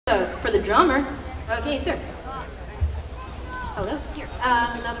for the drummer. Okay, sir. Hello. Here,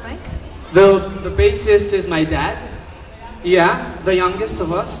 another mic. The bassist is my dad. Yeah, the youngest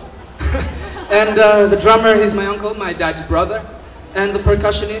of us. And the drummer is my uncle, my dad's brother. And the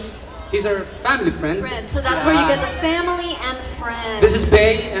percussionist, he's our family friend. So that's where you get the family and friends. This is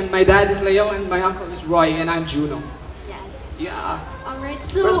Bay, and my dad is Leo, and my uncle is Roy, and I'm Juno. Yes. Yeah. Alright,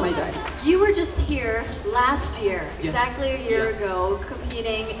 so Where's my dad? you were just here last year, Yeah. exactly a year ago,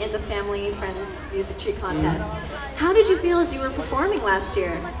 competing in the Family Friends Music Tree Contest. How did you feel as you were performing last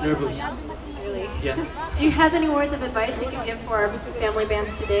year? Nervous. Really? Yeah. Do you have any words of advice you can give for our family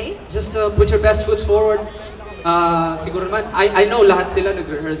bands today? Just put your best foot forward. Siguro naman, I know lahat sila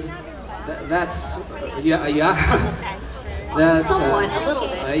nag-rehearse. That's, yeah. That's, Someone, a little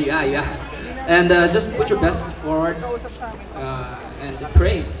bit. Yeah. And just put your best foot forward and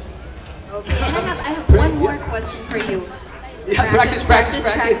pray. Okay, and I have one more question for you. Yeah, practice,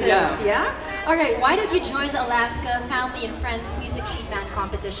 yeah. Yeah? Alright, why did you join the Alaska Family and Friends Music Tree Band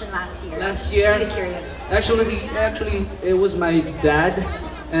competition last year? Last year, Really curious. actually, it was my dad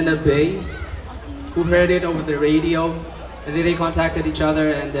and a Bay who heard it over the radio, and then they contacted each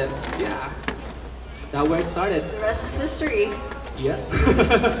other, and yeah, that's where it started. The rest is history. Yeah,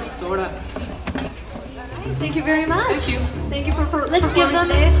 sorta. Thank you very much. Thank you. Thank you for let's give them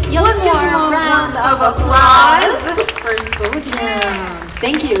Yeah, let's give them a round of applause for Sojam.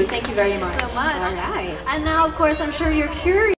 Thank you very much. so much. All right. And now, of course, I'm sure you're curious.